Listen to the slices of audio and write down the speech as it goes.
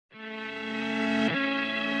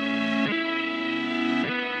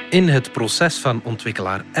In het proces van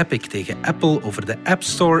ontwikkelaar Epic tegen Apple over de App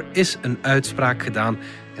Store is een uitspraak gedaan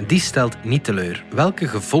en die stelt niet teleur. Welke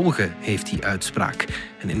gevolgen heeft die uitspraak?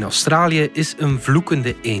 En in Australië is een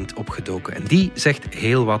vloekende eend opgedoken en die zegt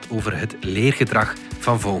heel wat over het leergedrag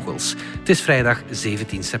van vogels. Het is vrijdag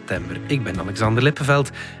 17 september. Ik ben Alexander Lippenveld.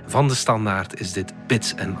 Van De Standaard is dit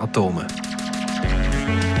Bits en Atomen.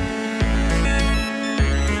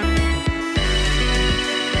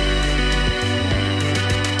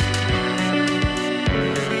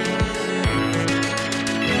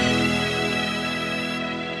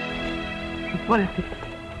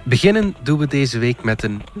 Beginnen doen we deze week met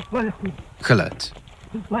een geluid.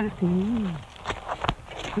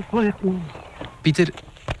 Pieter,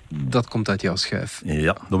 dat komt uit jouw schuif.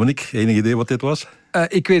 Ja, Dominique, enig idee wat dit was?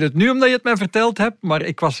 Ik weet het nu omdat je het mij verteld hebt, maar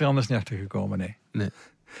ik was er anders niet achter gekomen. Nee.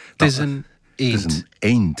 Het is een eend. Het is een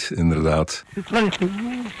eend, inderdaad.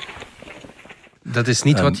 Dat is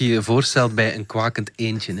niet wat je je voorstelt bij een kwakend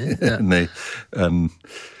eendje. Hè? Ja. Nee, en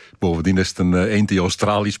bovendien is het een eend die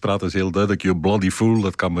Australisch praat. Dat is heel duidelijk. You bloody fool,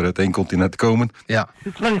 dat kan maar uit één continent komen. Ja.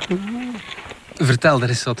 Vertel er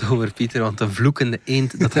eens wat over, Pieter, want een vloekende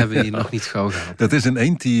eend, dat hebben we hier nog niet gauw gehad. Het is een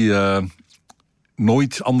eend die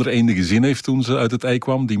nooit andere eenden gezien heeft toen ze uit het ei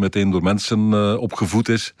kwam. Die meteen door mensen opgevoed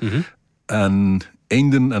is. Mm-hmm. En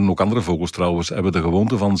eenden, en ook andere vogels trouwens, hebben de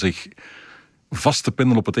gewoonte van zich vast te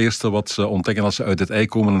pinnen op het eerste wat ze ontdekken als ze uit het ei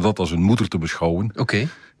komen, en dat als hun moeder te beschouwen. Oké.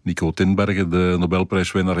 Nico Tinbergen, de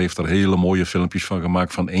Nobelprijswinnaar, heeft er hele mooie filmpjes van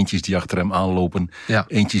gemaakt van eendjes die achter hem aanlopen. Ja.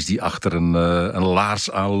 Eendjes die achter een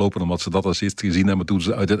laars aanlopen, omdat ze dat als eerst gezien hebben toen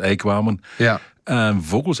ze uit het ei kwamen. Ja. En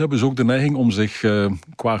vogels hebben dus ook de neiging om zich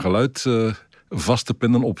qua geluid vast te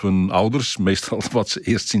pinnen op hun ouders. Meestal wat ze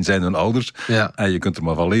eerst zien zijn hun ouders. Ja. En je kunt er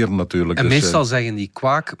maar van leren natuurlijk. En dus, meestal zeggen die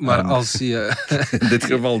kwaak, maar als je... In dit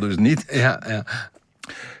geval dus niet. Ja.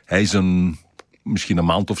 Hij is misschien een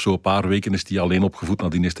maand of zo, een paar weken is hij alleen opgevoed.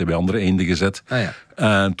 Nadien is hij bij andere eenden gezet. Ja.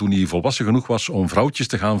 En toen hij volwassen genoeg was om vrouwtjes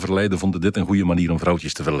te gaan verleiden, vond hij dit een goede manier om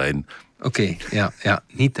vrouwtjes te verleiden. Oké, ja,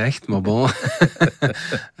 niet echt, maar bon.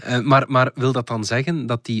 maar wil dat dan zeggen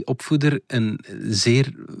dat die opvoeder een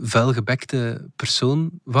zeer vuilgebekte persoon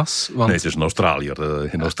was? Want... Nee, het is een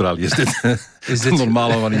Australiër. In Australië is dit een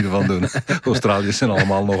normale manier van doen. Australiërs zijn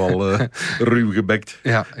allemaal nogal ruw gebekt.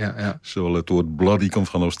 Ja. Zowel het woord bloody komt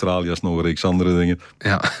van Australië als nog een reeks andere dingen.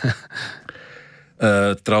 Ja.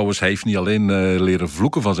 Trouwens, hij heeft niet alleen leren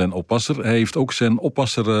vloeken van zijn oppasser. Hij heeft ook zijn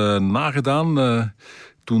oppasser nagedaan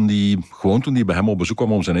toen hij bij hem op bezoek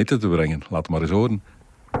kwam om zijn eten te brengen. Laat maar eens horen.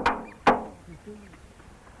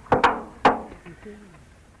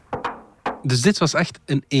 Dus dit was echt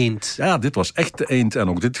een eend? Ja, dit was echt de eend. En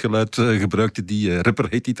ook dit geluid gebruikte die, Ripper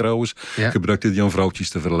heet die trouwens, gebruikte die om vrouwtjes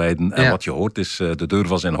te verleiden. En wat je hoort is de deur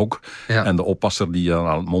van zijn hok en de oppasser die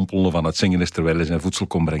aan het mompelen van het zingen is terwijl hij zijn voedsel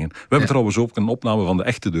kon brengen. We hebben trouwens ook een opname van de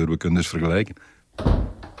echte deur, we kunnen dus vergelijken.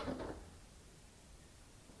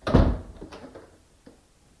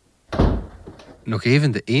 Nog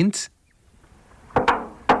even de eend.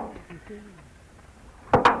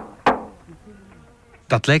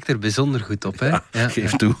 Dat lijkt er bijzonder goed op, hè? Ja,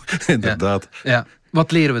 geef toe, inderdaad. Ja.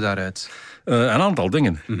 Wat leren we daaruit? Een aantal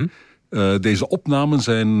dingen. Mm-hmm. Deze opnamen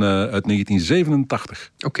zijn uit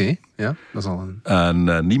 1987. Oké, ja, dat is al een...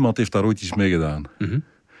 En niemand heeft daar ooit iets mee gedaan. Mm-hmm.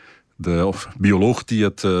 De bioloog die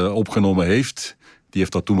het opgenomen heeft, die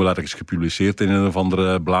heeft dat toen wel ergens gepubliceerd in een of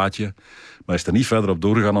ander blaadje. Maar is er niet verder op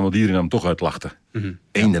doorgegaan omdat iedereen hem toch uitlachte. Mm-hmm.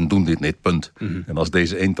 Eenden doen dit niet, punt. Mm-hmm. En als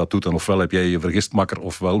deze eend dat doet, dan ofwel heb jij je vergist makker,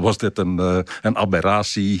 ofwel was dit een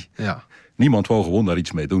aberratie. Ja. Niemand wou gewoon daar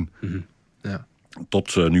iets mee doen. Mm-hmm. Ja.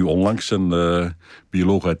 Tot nu onlangs een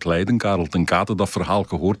bioloog uit Leiden, Karel ten Kate, dat verhaal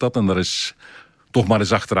gehoord had. En daar is toch maar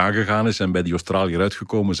eens achteraan gegaan is en bij die Australiër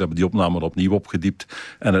uitgekomen. Ze hebben die opname opnieuw opgediept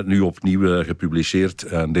en het nu opnieuw gepubliceerd.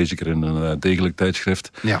 En deze keer in een degelijk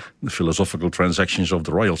tijdschrift. Ja. The Philosophical Transactions of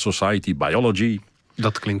the Royal Society Biology.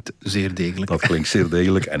 Dat klinkt zeer degelijk. Dat klinkt zeer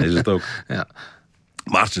degelijk en is het ook. Ja.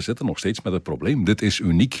 Maar ze zitten nog steeds met het probleem. Dit is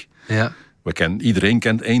uniek. Ja. Iedereen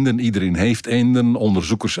kent eenden, iedereen heeft eenden.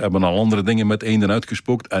 Onderzoekers hebben al andere dingen met eenden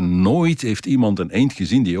uitgespookt. En nooit heeft iemand een eend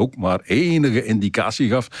gezien die ook maar enige indicatie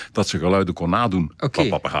gaf dat ze geluiden kon nadoen. Van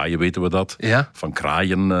papegaaien weten we dat. Ja. Van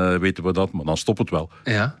kraaien weten we dat. Maar dan stopt het wel.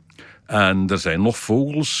 Ja. En er zijn nog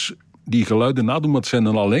vogels die geluiden nadoen, maar het zijn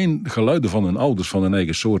dan alleen geluiden van hun ouders, van hun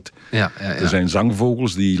eigen soort. Ja. Er zijn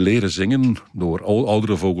zangvogels die leren zingen door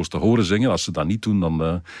oudere vogels te horen zingen. Als ze dat niet doen,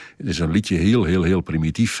 dan is een liedje heel, heel, heel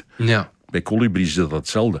primitief. Ja. Bij kolibri's is dat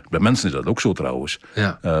hetzelfde. Bij mensen is dat ook zo trouwens.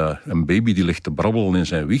 Ja. Een baby die ligt te brabbelen in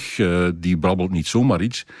zijn wieg, die brabbelt niet zomaar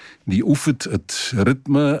iets. Die oefent het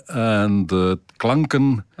ritme en de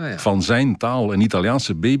klanken van zijn taal. Een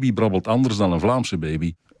Italiaanse baby brabbelt anders dan een Vlaamse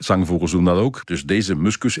baby. Zangvogels doen dat ook. Dus deze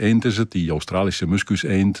muskuseend is het, die Australische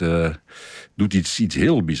muskuseend, doet iets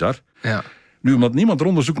heel bizar. Ja. Nu, omdat niemand er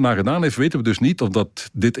onderzoek naar gedaan heeft, weten we dus niet of dat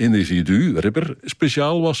dit individu, Ripper,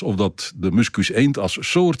 speciaal was, of dat de muskuseend als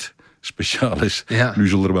soort speciaal is. Ja. Nu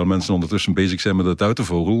zullen er wel mensen ondertussen bezig zijn met het uit te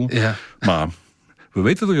vogelen. Ja. Maar we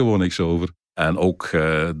weten er gewoon niks over. En ook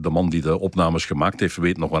de man die de opnames gemaakt heeft,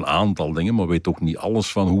 weet nog een aantal dingen, maar weet ook niet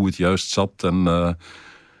alles van hoe het juist zat en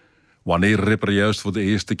wanneer Ripper juist voor de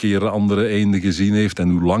eerste keer andere eenden gezien heeft en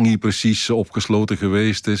hoe lang hij precies opgesloten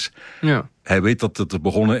geweest is. Ja. Hij weet dat het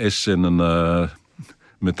begonnen is in een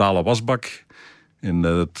metalen wasbak. In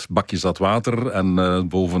het bakje zat water en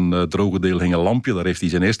boven het droge deel hing een lampje. Daar heeft hij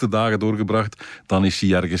zijn eerste dagen doorgebracht. Dan is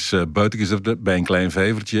hij ergens buiten gezet bij een klein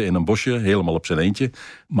vijvertje in een bosje, helemaal op zijn eentje.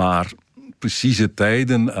 Maar precieze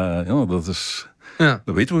tijden,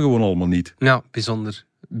 dat weten we gewoon allemaal niet. Ja,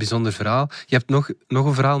 bijzonder verhaal. Je hebt nog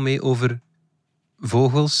een verhaal mee over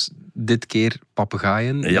vogels, dit keer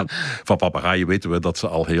papegaaien. Ja, van papegaaien weten we dat ze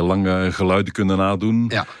al heel lang geluiden kunnen nadoen.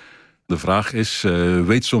 Ja. De vraag is,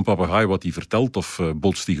 weet zo'n papegaai wat hij vertelt of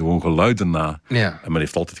botst hij gewoon geluiden na? Ja. En men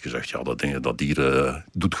heeft altijd gezegd, ja, dat dier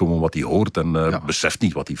doet gewoon wat hij hoort en beseft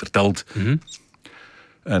niet wat hij vertelt. Mm-hmm.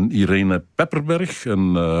 En Irene Pepperberg,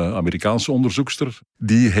 een Amerikaanse onderzoekster,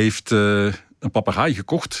 die heeft een papegaai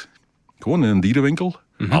gekocht. Gewoon in een dierenwinkel,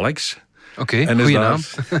 Alex. Oké, goeie naam.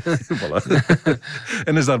 Voilà.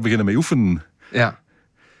 En is daar beginnen mee oefenen. Ja.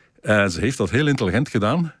 Ze heeft dat heel intelligent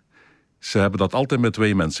gedaan. Ze hebben dat altijd met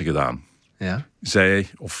 2 mensen gedaan. Ja. Zij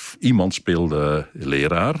of iemand speelde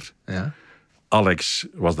leraar. Ja. Alex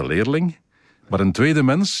was de leerling. Maar een tweede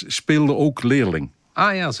mens speelde ook leerling.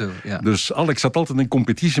 Ah ja, zo. Ja. Dus Alex zat altijd in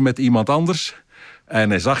competitie met iemand anders. En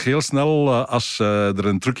hij zag heel snel als er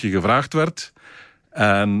een trucje gevraagd werd.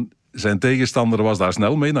 En zijn tegenstander was daar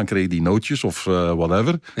snel mee. Dan kreeg hij nootjes of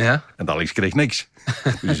whatever. Ja. En Alex kreeg niks.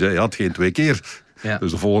 Dus hij had geen 2 keer. Ja.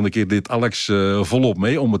 Dus de volgende keer deed Alex volop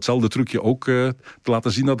mee om hetzelfde trucje ook te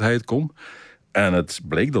laten zien dat hij het kon. En het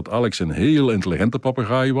bleek dat Alex een heel intelligente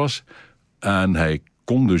papegaai was. En hij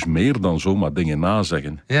kon dus meer dan zomaar dingen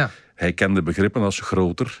nazeggen. Ja. Hij kende begrippen als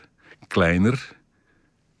groter, kleiner,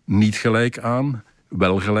 niet gelijk aan,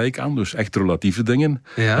 wel gelijk aan. Dus echt relatieve dingen.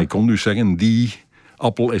 Ja. Hij kon dus zeggen, die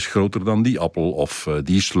appel is groter dan die appel. Of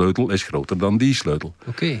die sleutel is groter dan die sleutel.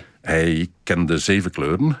 Oké. Hij kende 7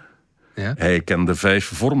 kleuren. Ja. Hij kende 5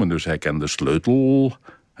 vormen, dus hij kende sleutel,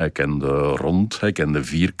 hij kende rond, hij kende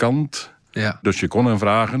vierkant. Ja. Dus je kon hem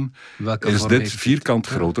vragen, Welke is vorm dit heeft vierkant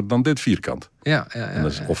groter dan dit vierkant? Ja. En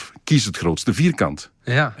dat is, of kies het grootste vierkant.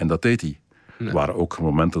 Ja. En dat deed hij. Er waren ook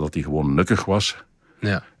momenten dat hij gewoon nukkig was.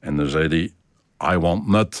 Ja. En dan zei hij, I want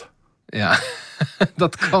nut. Ja.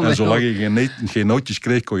 Dat kan. En zolang je geen nootjes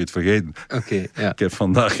kreeg, kon je het vergeten. Oké, ja. Ik heb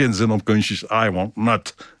vandaag geen zin om kunstjes, I want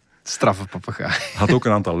nut. Straffe papegaai. Had ook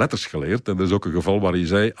een aantal letters geleerd. En er is ook een geval waar hij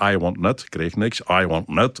zei, I want nut, kreeg niks. I want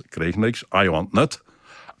nut, kreeg niks. I want nut.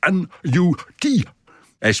 En you key.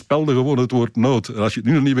 Hij spelde gewoon het woord noot. En als je het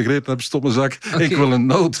nu nog niet begrepen hebt, stop mijn zak. Okay. Ik wil een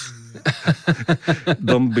noot.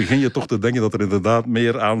 Dan begin je toch te denken dat er inderdaad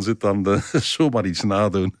meer aan zit dan zomaar iets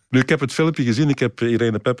nadoen. Nu, ik heb het filmpje gezien. Ik heb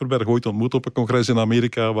Irene Pepperberg ooit ontmoet op een congres in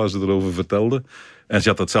Amerika waar ze erover vertelde. En ze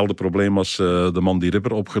had hetzelfde probleem als de man die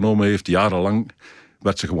Ripper opgenomen heeft. Jarenlang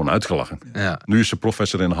werd ze gewoon uitgelachen. Ja. Nu is ze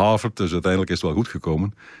professor in Harvard, dus uiteindelijk is het wel goed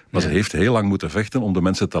gekomen. Maar ze heeft heel lang moeten vechten om de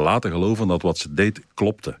mensen te laten geloven dat wat ze deed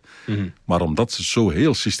klopte. Mm-hmm. Maar omdat ze zo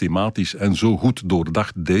heel systematisch en zo goed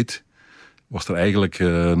doordacht deed, was er eigenlijk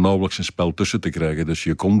nauwelijks een spel tussen te krijgen. Dus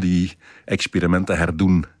je kon die experimenten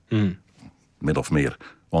herdoen. Min of meer.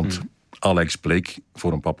 Want Alex bleek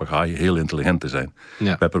voor een papegaai heel intelligent te zijn.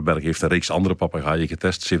 Ja. Pepperberg heeft een reeks andere papegaaien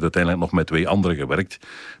getest. Ze heeft uiteindelijk nog met 2 anderen gewerkt.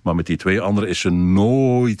 Maar met die 2 anderen is ze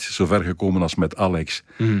nooit zo ver gekomen als met Alex.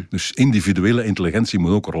 Dus individuele intelligentie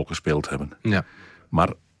moet ook een rol gespeeld hebben. Ja.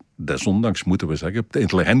 Maar desondanks moeten we zeggen, de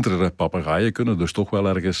intelligentere papegaaien kunnen dus toch wel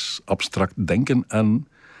ergens abstract denken en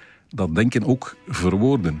dat denken ook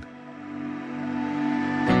verwoorden.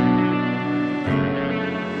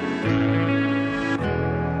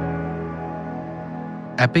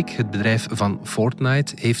 Epic, het bedrijf van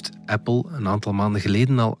Fortnite, heeft Apple een aantal maanden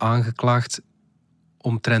geleden al aangeklaagd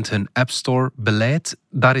omtrent hun App Store beleid.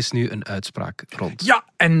 Daar is nu een uitspraak rond. Ja,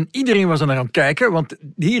 en iedereen was er naar aan het kijken, want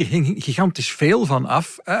hier hing gigantisch veel van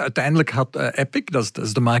af. Uiteindelijk had Epic, dat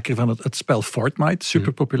is de maker van het spel Fortnite,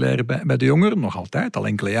 super populair bij de jongeren, nog altijd, al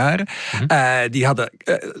enkele jaren.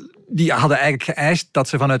 Die hadden eigenlijk geëist dat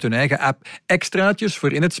ze vanuit hun eigen app extraatjes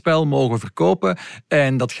voor in het spel mogen verkopen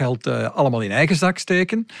en dat geld allemaal in eigen zak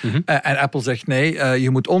steken. En Apple zegt nee, je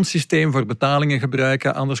moet ons systeem voor betalingen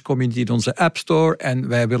gebruiken, anders kom je niet in onze App Store en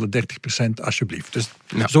wij willen 30% alsjeblieft. Dus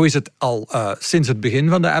zo is het al sinds het begin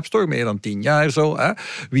van de App Store, meer dan 10 jaar zo.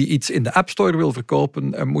 Wie iets in de App Store wil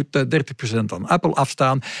verkopen, moet 30% aan Apple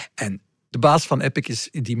afstaan. En de baas van Epic is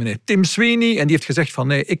die meneer Tim Sweeney en die heeft gezegd van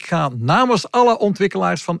nee, ik ga namens alle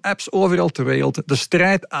ontwikkelaars van apps overal ter wereld de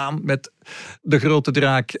strijd aan met de grote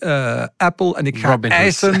draak Apple en ik ga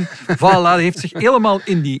eisen. Voilà, hij heeft zich helemaal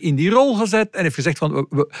in die rol gezet en heeft gezegd van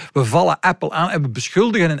we vallen Apple aan en we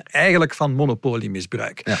beschuldigen hen eigenlijk van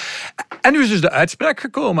monopoliemisbruik. Ja. En nu is dus de uitspraak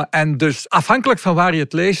gekomen en dus afhankelijk van waar je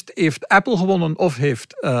het leest, heeft Apple gewonnen of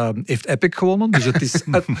heeft Epic gewonnen. Dus het is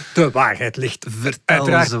de waarheid ligt. Vertel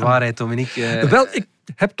ons de waarheid, Dominique. Wel, ik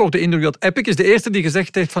heb toch de indruk dat Epic is de eerste die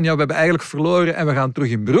gezegd heeft van ja, we hebben eigenlijk verloren en we gaan terug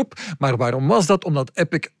in beroep. Maar waarom was dat? Omdat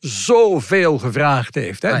Epic zoveel gevraagd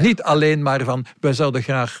heeft. Hè? Ja. Niet alleen maar van, wij zouden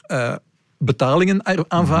graag betalingen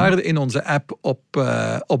aanvaarden in onze app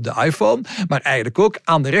op de iPhone, maar eigenlijk ook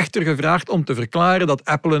aan de rechter gevraagd om te verklaren dat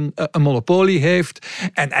Apple een monopolie heeft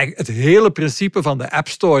en eigenlijk het hele principe van de App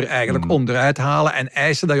Store eigenlijk onderuit halen en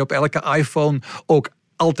eisen dat je op elke iPhone ook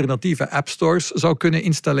alternatieve appstores zou kunnen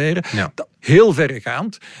installeren. Ja. Heel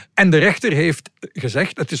verregaand. En de rechter heeft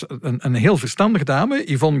gezegd, het is een heel verstandige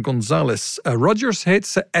dame, Yvonne Gonzalez Rogers heet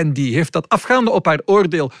ze, en die heeft dat afgaande op haar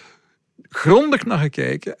oordeel grondig naar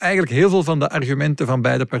gekeken, eigenlijk heel veel van de argumenten van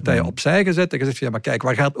beide partijen opzij gezet en gezegd, ja, maar kijk,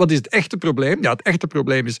 wat is het echte probleem? Ja, het echte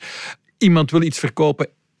probleem is, iemand wil iets verkopen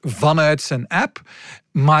vanuit zijn app,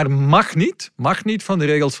 maar mag niet van de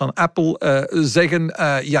regels van Apple zeggen,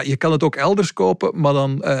 ja, je kan het ook elders kopen, maar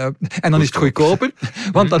dan is het goedkoper,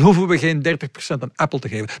 want dan hoeven we geen 30% aan Apple te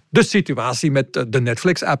geven. De situatie met de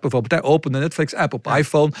Netflix-app bijvoorbeeld, open de Netflix-app op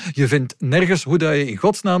iPhone, je vindt nergens hoe dat je in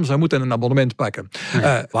godsnaam zou moeten een abonnement pakken.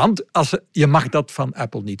 Ja. Want je mag dat van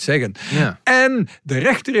Apple niet zeggen. Ja. En de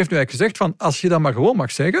rechter heeft nu eigenlijk gezegd van, als je dat maar gewoon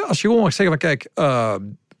mag zeggen, van kijk,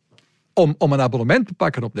 om een abonnement te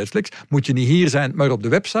pakken op Netflix, moet je niet hier zijn, maar op de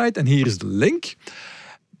website. En hier is de link.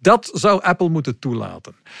 Dat zou Apple moeten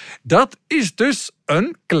toelaten. Dat is dus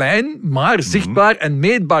een klein, maar zichtbaar en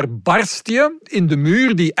meetbaar barstje in de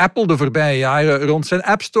muur die Apple de voorbije jaren rond zijn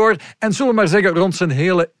App Store en zullen we maar zeggen rond zijn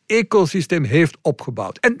hele ecosysteem heeft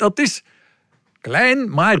opgebouwd. En dat is klein,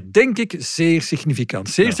 maar denk ik zeer significant.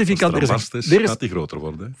 Zeer significant. Als er een barst is, gaat die groter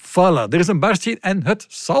worden. Voilà, er is een barstje en het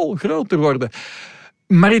zal groter worden.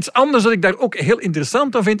 Maar iets anders dat ik daar ook heel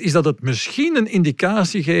interessant aan vind, is dat het misschien een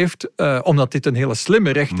indicatie geeft, omdat dit een hele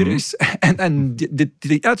slimme rechter is, en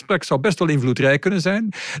die uitspraak zou best wel invloedrijk kunnen zijn.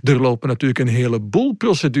 Er lopen natuurlijk een heleboel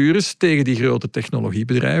procedures tegen die grote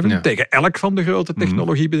technologiebedrijven, tegen elk van de grote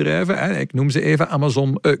technologiebedrijven. Ik noem ze even,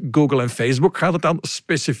 Amazon, Google en Facebook gaat het dan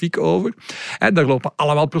specifiek over. En daar lopen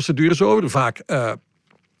allemaal procedures over, vaak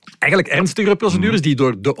eigenlijk ernstigere procedures die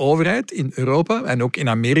door de overheid in Europa en ook in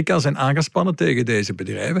Amerika zijn aangespannen tegen deze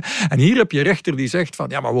bedrijven. En hier heb je een rechter die zegt van,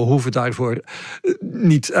 ja, maar we hoeven daarvoor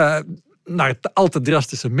niet naar al te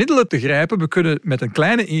drastische middelen te grijpen. We kunnen met een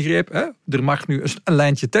kleine ingreep, er mag nu een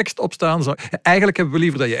lijntje tekst op staan. Eigenlijk hebben we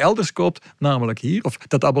liever dat je elders koopt, namelijk hier. Of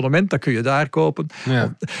dat abonnement, dat kun je daar kopen.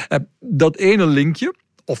 Ja. Dat ene linkje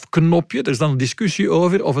of knopje, er is dan een discussie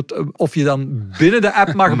over of je dan binnen de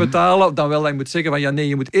app mag betalen, dan wel dat je moet zeggen van ja, nee,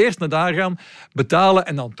 je moet eerst naar daar gaan, betalen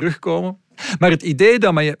en dan terugkomen. Maar het idee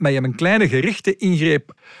dat je met een kleine gerichte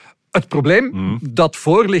ingreep het probleem dat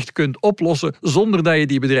voor ligt kunt oplossen zonder dat je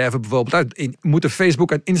die bedrijven bijvoorbeeld moeten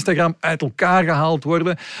Facebook en Instagram uit elkaar gehaald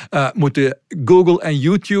worden, moeten Google en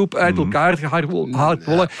YouTube uit elkaar gehaald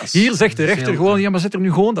worden. Hier zegt de rechter gewoon, ja, maar zet er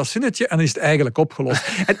nu gewoon dat zinnetje en dan is het eigenlijk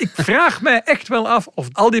opgelost. En ik vraag mij echt wel af of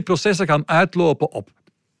al die processen gaan uitlopen op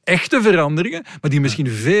echte veranderingen, maar die misschien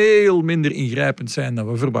veel minder ingrijpend zijn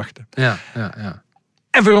dan we verwachten. Ja.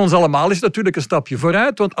 En voor ons allemaal is het natuurlijk een stapje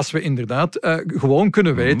vooruit, want als we inderdaad gewoon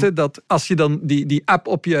kunnen weten dat als je dan die app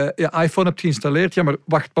op je iPhone hebt geïnstalleerd, ja, maar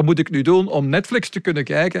wacht, wat moet ik nu doen om Netflix te kunnen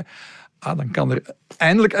kijken? Dan kan er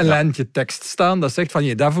eindelijk een lijntje tekst staan dat zegt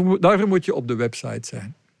van, daarvoor moet je op de website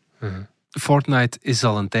zijn. Fortnite is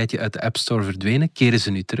al een tijdje uit de App Store verdwenen. Keren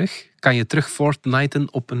ze nu terug? Kan je terug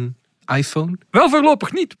Fortniten op een iPhone? Wel,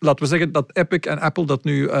 voorlopig niet. Laten we zeggen dat Epic en Apple dat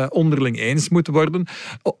nu onderling eens moeten worden.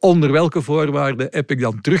 Onder welke voorwaarden Epic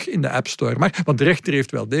dan terug in de App Store mag. Want de rechter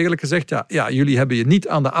heeft wel degelijk gezegd, ja, jullie hebben je niet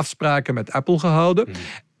aan de afspraken met Apple gehouden.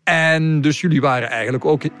 En dus jullie waren eigenlijk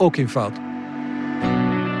ook in fout.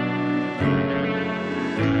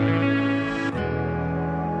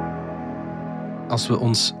 Als we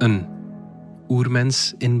ons een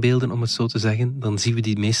oermens inbeelden, om het zo te zeggen, dan zien we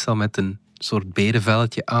die meestal met een soort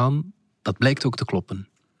berenvelletje aan. Dat blijkt ook te kloppen.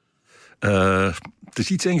 Het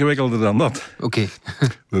is iets ingewikkelder dan dat. Oké.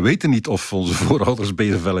 We weten niet of onze voorouders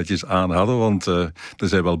berenvelletjes aan hadden, want er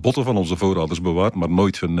zijn wel botten van onze voorouders bewaard, maar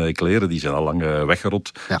nooit hun kleren. Die zijn al lang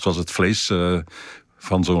weggerot, zoals het vlees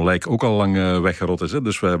van zo'n lijk ook al lang weggerot is. Hè.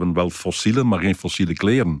 Dus we hebben wel fossielen, maar geen fossiele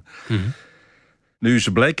kleren. Mm-hmm. Nu,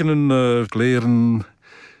 ze blijken hun kleren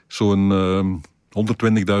zo'n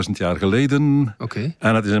 120.000 jaar geleden. Okay.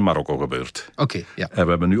 En het is in Marokko gebeurd. Okay, ja. En we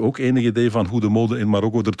hebben nu ook enig idee van hoe de mode in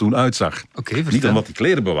Marokko er toen uitzag. Niet omdat die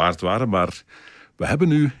kleren bewaard waren, maar we hebben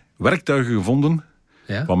nu werktuigen gevonden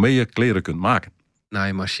waarmee je kleren kunt maken.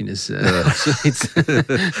 Naaimachines of zoiets.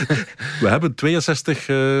 We hebben 62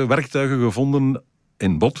 werktuigen gevonden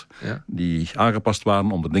in bot, die aangepast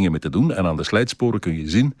waren om er dingen mee te doen. En aan de slijtsporen kun je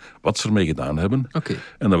zien wat ze ermee gedaan hebben. Okay.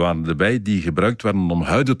 En er waren erbij die gebruikt werden om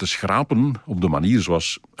huiden te schrapen op de manier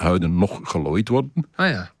zoals huiden nog gelooid worden. Ah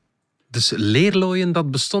ja. Dus leerlooien,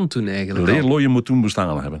 dat bestond toen eigenlijk Leerlooien moet toen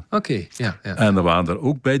bestaan hebben. Oké, ja. En er waren er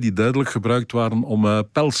ook bij die duidelijk gebruikt waren om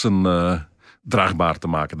pelsen draagbaar te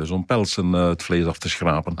maken. Dus om pelsen het vlees af te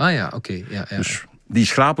schrapen. Ah ja, oké. Ja. Dus die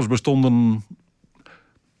schrapers bestonden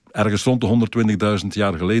ergens rond de 120.000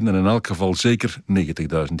 jaar geleden en in elk geval zeker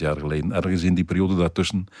 90.000 jaar geleden. Ergens in die periode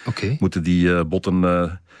daartussen moeten die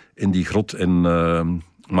botten in die grot in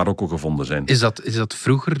Marokko gevonden zijn. Is dat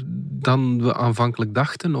vroeger dan we aanvankelijk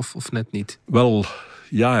dachten of net niet? Wel,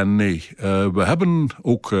 ja en nee. We hebben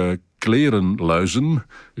ook klerenluizen.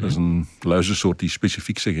 Dat is een luizensoort die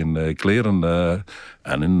specifiek zich in kleren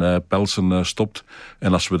en in pelsen stopt.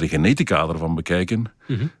 En als we de genetica ervan bekijken,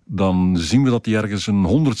 dan zien we dat die ergens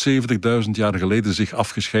een 170.000 jaar geleden zich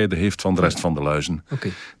afgescheiden heeft van de rest van de luizen.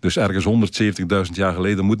 Okay. Dus ergens 170.000 jaar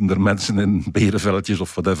geleden moeten er mensen in berenvelletjes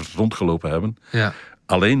of whatever rondgelopen hebben. Ja.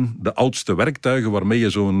 Alleen de oudste werktuigen waarmee je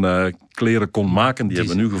zo'n kleren kon maken, die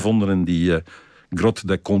hebben we nu gevonden in die Grotte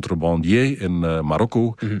des Contrebandiers in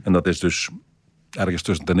Marokko. En dat is dus ergens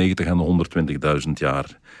tussen de 90 en de 120.000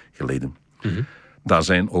 jaar geleden. Daar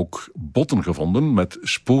zijn ook botten gevonden met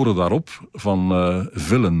sporen daarop van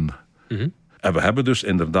villen. En we hebben dus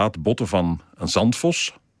inderdaad botten van een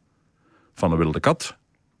zandvos, van een wilde kat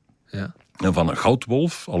en van een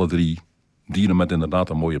goudwolf. Alle drie dieren met inderdaad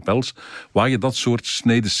een mooie pels. Waar je dat soort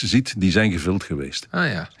snedes ziet, die zijn gevild geweest.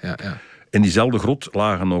 Ah ja. In diezelfde grot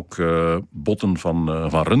lagen ook botten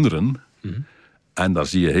van runderen. En daar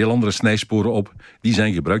zie je heel andere snijsporen op. Die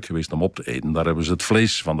zijn gebruikt geweest om op te eten. Daar hebben ze het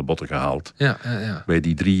vlees van de botten gehaald. Ja. Bij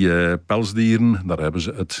die 3 pelsdieren, daar hebben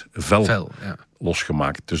ze het vel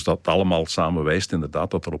losgemaakt. Dus dat allemaal samen wijst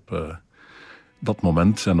inderdaad dat er op dat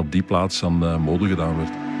moment en op die plaats aan mode gedaan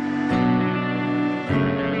werd.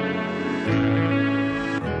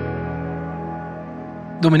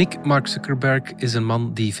 Dominique, Mark Zuckerberg is een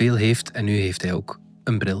man die veel heeft en nu heeft hij ook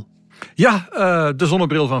een bril. Ja, de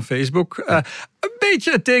zonnebril van Facebook. Een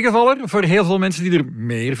beetje een tegenvaller voor heel veel mensen die er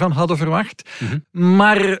meer van hadden verwacht.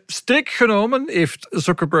 Maar strikt genomen heeft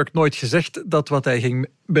Zuckerberg nooit gezegd dat wat hij ging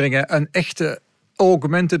brengen een echte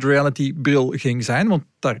augmented reality bril ging zijn, want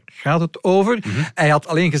daar gaat het over. Hij had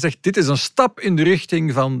alleen gezegd, dit is een stap in de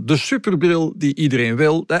richting van de superbril die iedereen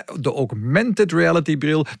wil. De augmented reality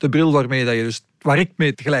bril, de bril waarmee dat je dus waar ik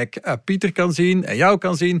mee tegelijk Pieter kan zien en jou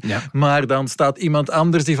kan zien, maar dan staat iemand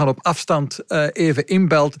anders die van op afstand even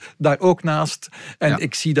inbelt daar ook naast. En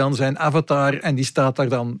ik zie dan zijn avatar en die staat daar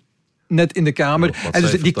dan net in de kamer. En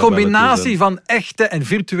dus die combinatie van echte en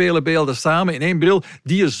virtuele beelden samen in één bril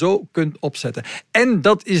die je zo kunt opzetten. En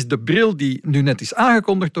dat is de bril die nu net is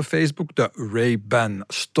aangekondigd door Facebook, de Ray-Ban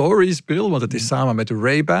Stories bril, want het is samen met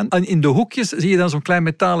Ray-Ban. En in de hoekjes zie je dan zo'n klein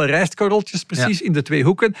metalen rijstkorreltjes, precies in de 2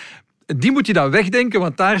 hoeken. Die moet je dan wegdenken,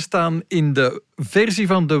 want daar staan in de versie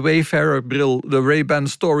van de Wayfarer-bril, de Ray-Ban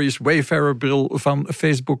Stories Wayfarer-bril van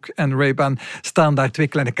Facebook en Ray-Ban, staan daar 2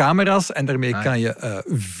 kleine camera's en daarmee kan je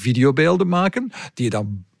videobeelden maken, die je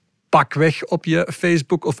dan pakweg op je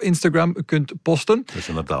Facebook of Instagram kunt posten. Dat is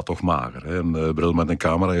inderdaad toch mager. Hè? Een bril met een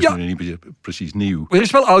camera is nu niet precies nieuw. Er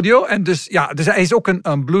is wel audio en dus hij is ook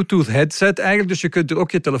een Bluetooth headset eigenlijk, dus je kunt er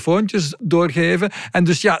ook je telefoontjes doorgeven. En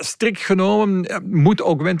dus strikt genomen moet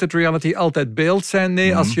augmented reality altijd beeld zijn.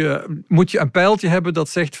 Nee, moet je een pijltje hebben dat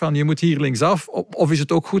zegt van je moet hier linksaf, of is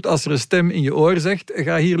het ook goed als er een stem in je oor zegt,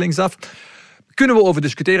 ga hier linksaf. kunnen we over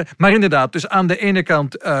discussiëren. Maar inderdaad, dus aan de ene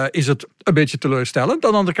kant is het een beetje teleurstellend.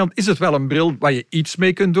 Aan de andere kant is het wel een bril waar je iets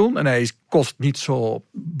mee kunt doen. En hij kost niet zo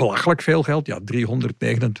belachelijk veel geld. Ja,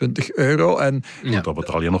 €329. En Dat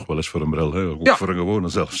betaal je nog wel eens voor een bril. Hè? Ook voor een gewone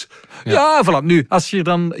zelfs. Ja, voilà. Nu, als je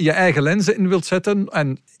dan je eigen lenzen in wilt zetten...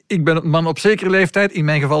 En ik ben een man op zekere leeftijd. In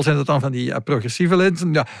mijn geval zijn het dan van die progressieve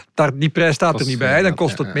lenzen. Ja, die prijs staat er niet bij. Dan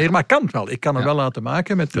kost het meer. Maar kan het wel. Ik kan hem wel laten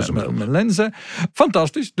maken met mijn lenzen.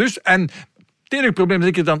 Fantastisch. Dus, en het enige probleem dat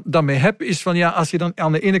ik er dan mee heb, is van als je dan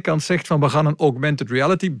aan de ene kant zegt van we gaan een augmented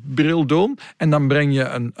reality bril doen en dan breng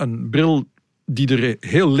je een bril die er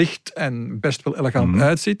heel licht en best wel elegant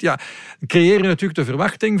uitziet, creëer je natuurlijk de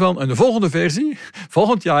verwachting van de volgende versie,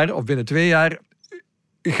 volgend jaar of binnen 2 jaar,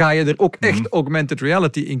 ga je er ook echt augmented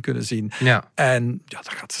reality in kunnen zien. Ja. En dat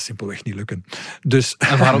gaat simpelweg niet lukken. Dus,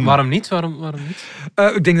 en waarom niet? Waarom niet?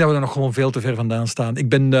 Ik denk dat we er nog gewoon veel te ver vandaan staan. Ik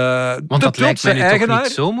ben want dat lijkt mij nu eigenaar. toch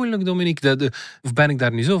niet zo moeilijk, Dominique? Of ben ik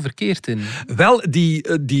daar nu zo verkeerd in? Wel,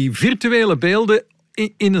 die virtuele beelden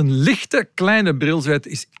in een lichte, kleine bril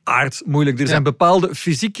zetten is aardsmoeilijk. Er zijn bepaalde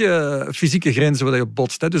fysieke grenzen waar je op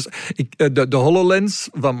botst. Hè. Dus de HoloLens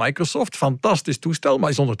van Microsoft, fantastisch toestel, maar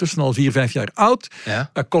is ondertussen al 4-5 jaar oud.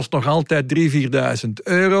 Ja. Kost nog altijd €3.000-4.000.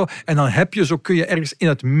 En dan kun je ergens in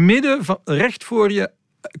het midden, recht voor je,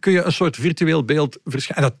 kun je een soort virtueel beeld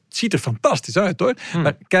verschijnen. En dat ziet er fantastisch uit, hoor.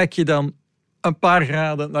 Maar kijk je dan een paar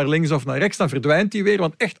graden naar links of naar rechts, dan verdwijnt die weer.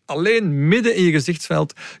 Want echt alleen midden in je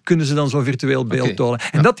gezichtsveld kunnen ze dan zo'n virtueel beeld tonen.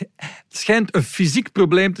 En dat schijnt een fysiek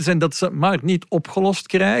probleem te zijn dat ze maar niet opgelost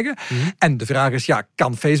krijgen. En de vraag is,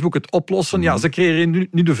 kan Facebook het oplossen? Ja, ze creëren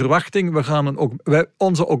nu de verwachting,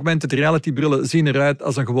 onze augmented reality brillen zien eruit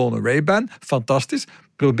als een gewone Ray-Ban. Fantastisch.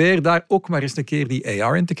 Probeer daar ook maar eens een keer die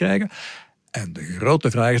AR in te krijgen. En de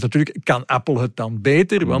grote vraag is natuurlijk, kan Apple het dan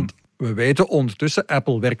beter? Want we weten ondertussen,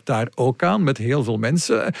 Apple werkt daar ook aan met heel veel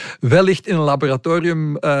mensen. Wellicht in een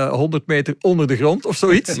laboratorium 100 meter onder de grond of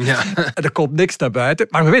zoiets. Ja. Er komt niks naar buiten.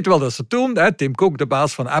 Maar we weten wel dat ze het doen. Tim Cook, de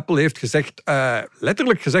baas van Apple, heeft gezegd,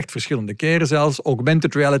 letterlijk gezegd, verschillende keren zelfs,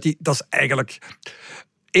 augmented reality, dat is eigenlijk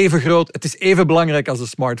even groot, het is even belangrijk als de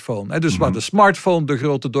smartphone. Dus waar de smartphone de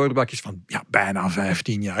grote doorbraak is van bijna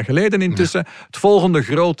 15 jaar geleden intussen. Ja. Het volgende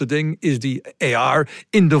grote ding is die AR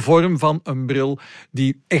in de vorm van een bril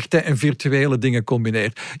die echte en virtuele dingen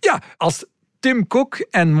combineert. Ja, als Tim Cook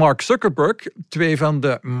en Mark Zuckerberg, 2 van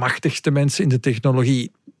de machtigste mensen in de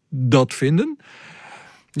technologie, dat vinden.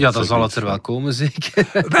 Ja, dan zal het er wel komen, zeker.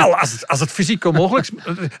 Wel, als het fysiek onmogelijk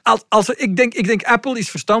is. Ik denk Apple is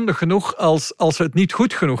verstandig genoeg als ze het niet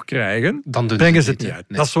goed genoeg krijgen, dan brengen ze het niet uit.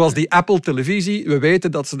 Nee. Dat is zoals die Apple-televisie. We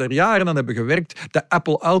weten dat ze er jaren aan hebben gewerkt. De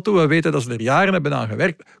Apple-auto, we weten dat ze er jaren hebben aan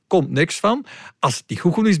gewerkt. Komt niks van. Als het niet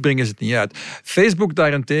goed is, brengen ze het niet uit. Facebook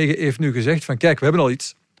daarentegen heeft nu gezegd van kijk, we hebben al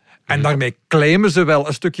iets. En daarmee claimen ze wel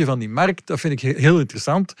een stukje van die markt. Dat vind ik heel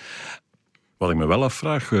interessant. Wat ik me wel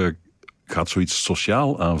afvraag, gaat zoiets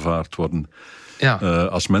sociaal aanvaard worden? Ja.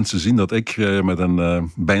 Als mensen zien dat ik met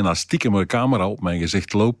een bijna stiekeme camera op mijn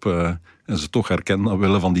gezicht loop en ze toch herkennen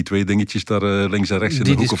omwille van die 2 dingetjes daar links en rechts in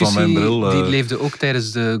de hoeken van mijn bril. Die leefde ook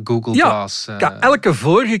tijdens de Google Glass. Elke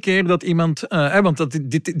vorige keer dat iemand... want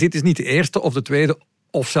dit is niet de eerste of de tweede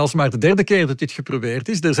of zelfs maar de 3e keer dat dit geprobeerd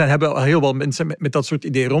is. Hebben al heel veel mensen met dat soort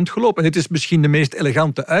ideeën rondgelopen. En dit is misschien de meest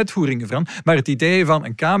elegante uitvoering ervan. Maar het idee van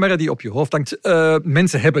een camera die op je hoofd hangt,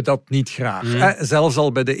 mensen hebben dat niet graag. Zelfs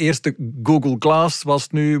al bij de eerste Google Glass was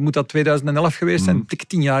het nu, moet dat 2011 geweest zijn,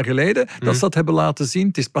 10 jaar geleden, dat ze dat hebben laten zien.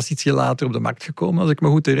 Het is pas ietsje later op de markt gekomen, als ik me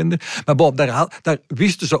goed herinner. Maar daar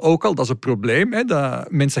wisten ze ook al, dat is een probleem.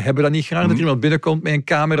 Dat mensen hebben dat niet graag, dat iemand binnenkomt met een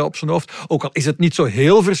camera op zijn hoofd. Ook al is het niet zo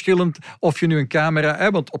heel verschillend of je nu een camera...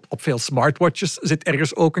 Want op veel smartwatches zit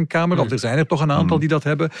ergens ook een camera. Of er zijn er toch een aantal die dat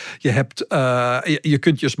hebben. Je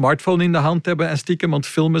kunt je smartphone in de hand hebben en stiekem aan het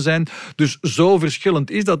filmen zijn. Dus zo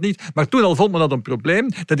verschillend is dat niet. Maar toen al vond men dat een probleem.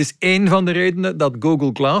 Dat is één van de redenen dat Google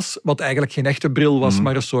Glass, wat eigenlijk geen echte bril was,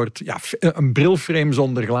 maar een soort een brilframe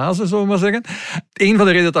zonder glazen, zullen we maar zeggen. Een van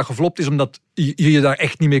de redenen dat dat geflopt is, omdat je daar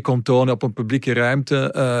echt niet mee kon tonen op een publieke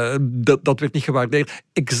ruimte. Dat werd niet gewaardeerd.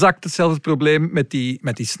 Exact hetzelfde probleem met die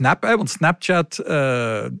Snap. Want Snapchat...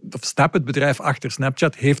 of Snap, het bedrijf achter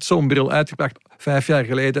Snapchat, heeft zo'n bril uitgebracht 5 jaar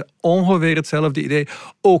geleden. Ongeveer hetzelfde idee.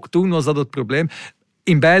 Ook toen was dat het probleem.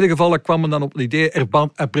 In beide gevallen kwam men dan op het idee,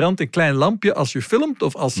 er brandt een klein lampje als je filmt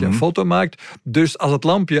of als je een foto maakt. Dus als het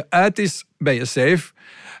lampje uit is, ben je safe.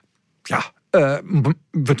 Ja,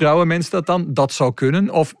 vertrouwen mensen dat dan? Dat zou kunnen.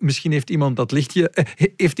 Of misschien heeft iemand dat lichtje...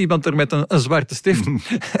 heeft iemand er met een zwarte stift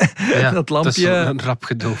dat lampje... Dat is rap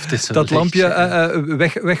gedoofd. Is dat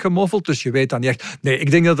lampje weggemoffeld. Dus je weet dan niet echt... Nee,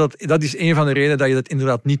 ik denk dat is een van de redenen dat je dat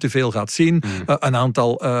inderdaad niet te veel gaat zien. Een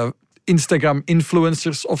aantal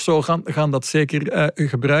Instagram-influencers of zo gaan dat zeker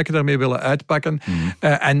gebruiken, daarmee willen uitpakken.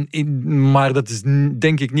 Maar dat is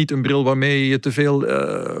denk ik niet een bril waarmee je te veel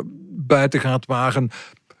buiten gaat wagen.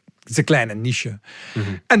 Het is een kleine niche.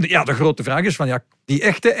 En de grote vraag is van, die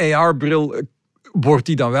echte AR-bril, wordt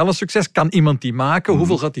die dan wel een succes? Kan iemand die maken?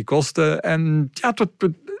 Hoeveel gaat die kosten? En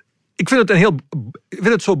ik vind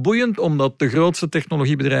het zo boeiend, omdat de grootste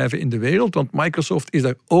technologiebedrijven in de wereld, want Microsoft is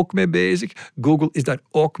daar ook mee bezig, Google is daar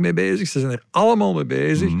ook mee bezig, ze zijn er allemaal mee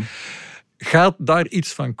bezig. Gaat daar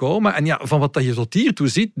iets van komen? En van wat je tot hiertoe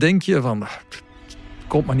ziet, denk je van,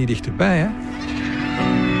 komt maar niet dichterbij, hè?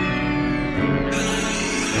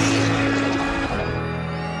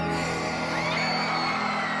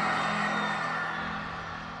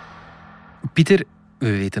 Pieter, we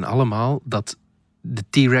weten allemaal dat de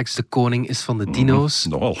T-Rex de koning is van de dino's.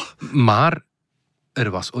 Nogal. Maar er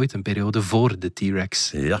was ooit een periode voor de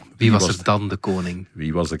T-Rex. Ja, Wie was er dan de koning?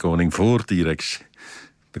 Wie was de koning voor T-Rex?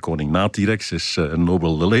 De koning na T-Rex is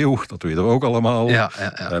Nobel de leeuw, dat weten we ook allemaal. Ja.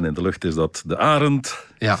 En in de lucht is dat de arend.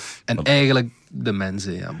 Ja, en eigenlijk de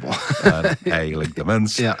mensen. Ja, Eigenlijk de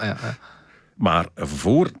mens. Ja. Maar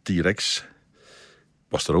voor T-Rex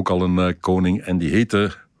was er ook al een koning en die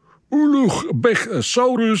heette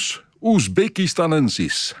Ulugbegsaurus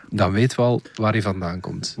Oezbekistanensis. Dan weten we al waar hij vandaan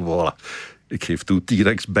komt. Voilà. Ik geef toe,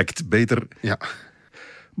 T-Rex bekt beter. Ja.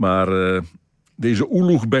 Maar deze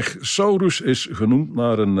Ulugbegsaurus is genoemd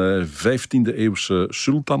naar een 15e eeuwse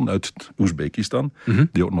sultan uit Oezbekistan,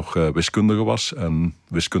 die ook nog wiskundige was. En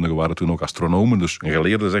wiskundigen waren toen ook astronomen, dus een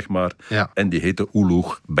geleerde, zeg maar. Ja. En die heette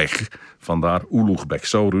Ulugbeg. Vandaar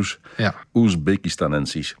Ulugbegsaurus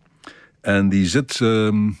Oezbekistanensis. En die zit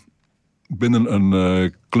binnen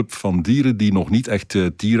een club van dieren die nog niet echt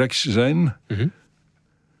T-Rex zijn.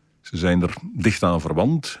 Ze zijn er dicht aan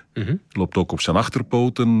verwant. Loopt ook op zijn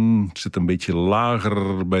achterpoten. Zit een beetje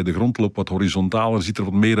lager bij de grond. Loopt wat horizontaler. Ziet er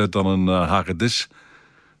wat meer uit dan een hagedis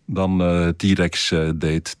dan T-Rex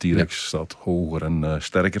deed. T-Rex staat hoger en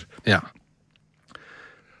sterker. Ja.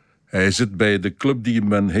 Hij zit bij de club die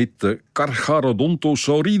men heet de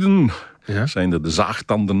Carcharodontosauriden. Ja. Zijn de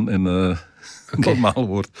zaagtanden in normaal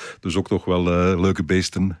woord. Dus ook toch wel leuke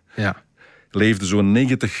beesten. Ja. Leefde zo'n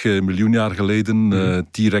 90 miljoen jaar geleden.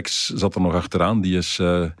 T-Rex zat er nog achteraan. Die is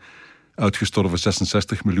uitgestorven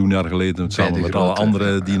 66 miljoen jaar geleden. Samen met alle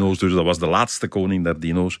andere dino's. Dus dat was de laatste koning der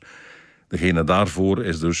dino's. Degene daarvoor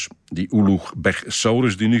is dus die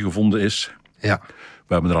Ulugbegsaurus die nu gevonden is. Ja.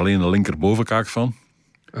 We hebben er alleen een linkerbovenkaak van.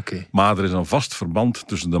 Okay. Maar er is een vast verband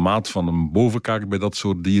tussen de maat van een bovenkaak bij dat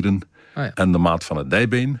soort dieren en de maat van het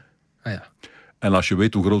dijbeen. En als je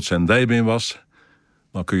weet hoe groot zijn dijbeen was,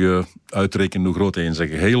 dan kun je uitrekenen hoe groot hij in zijn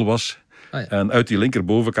geheel was. En uit die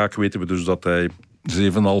linkerbovenkaak weten we dus dat hij 7,5,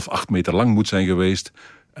 8 meter lang moet zijn geweest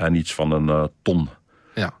en iets van een ton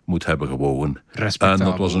moet hebben gewogen. En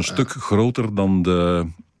dat was een stuk groter dan de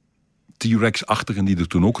T-Rex-achtigen die er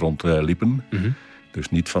toen ook rondliepen. Dus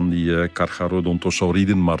niet van die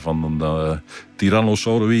Carcharodontosauriden, maar van de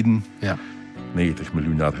Tyrannosauroiden. 90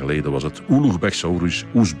 miljoen jaar geleden was het Ulugbegsaurus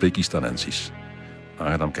Oezbekistanensis.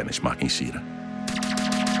 Aangenaam kennismaking, Sieren.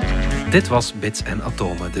 Dit was Bits en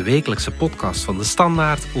Atomen, de wekelijkse podcast van De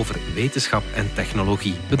Standaard over wetenschap en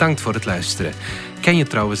technologie. Bedankt voor het luisteren. Ken je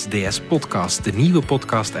trouwens DS Podcast, de nieuwe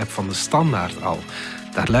podcast-app van De Standaard al?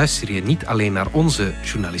 Daar luister je niet alleen naar onze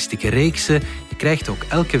journalistieke reeksen, je krijgt ook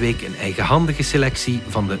elke week een eigenhandige selectie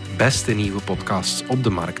van de beste nieuwe podcasts op de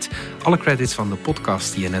markt. Alle credits van de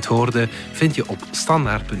podcast die je net hoorde vind je op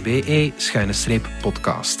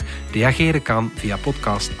standaard.be/podcast. Reageren kan via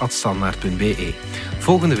podcast@standaard.be.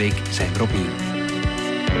 Volgende week zijn we er opnieuw.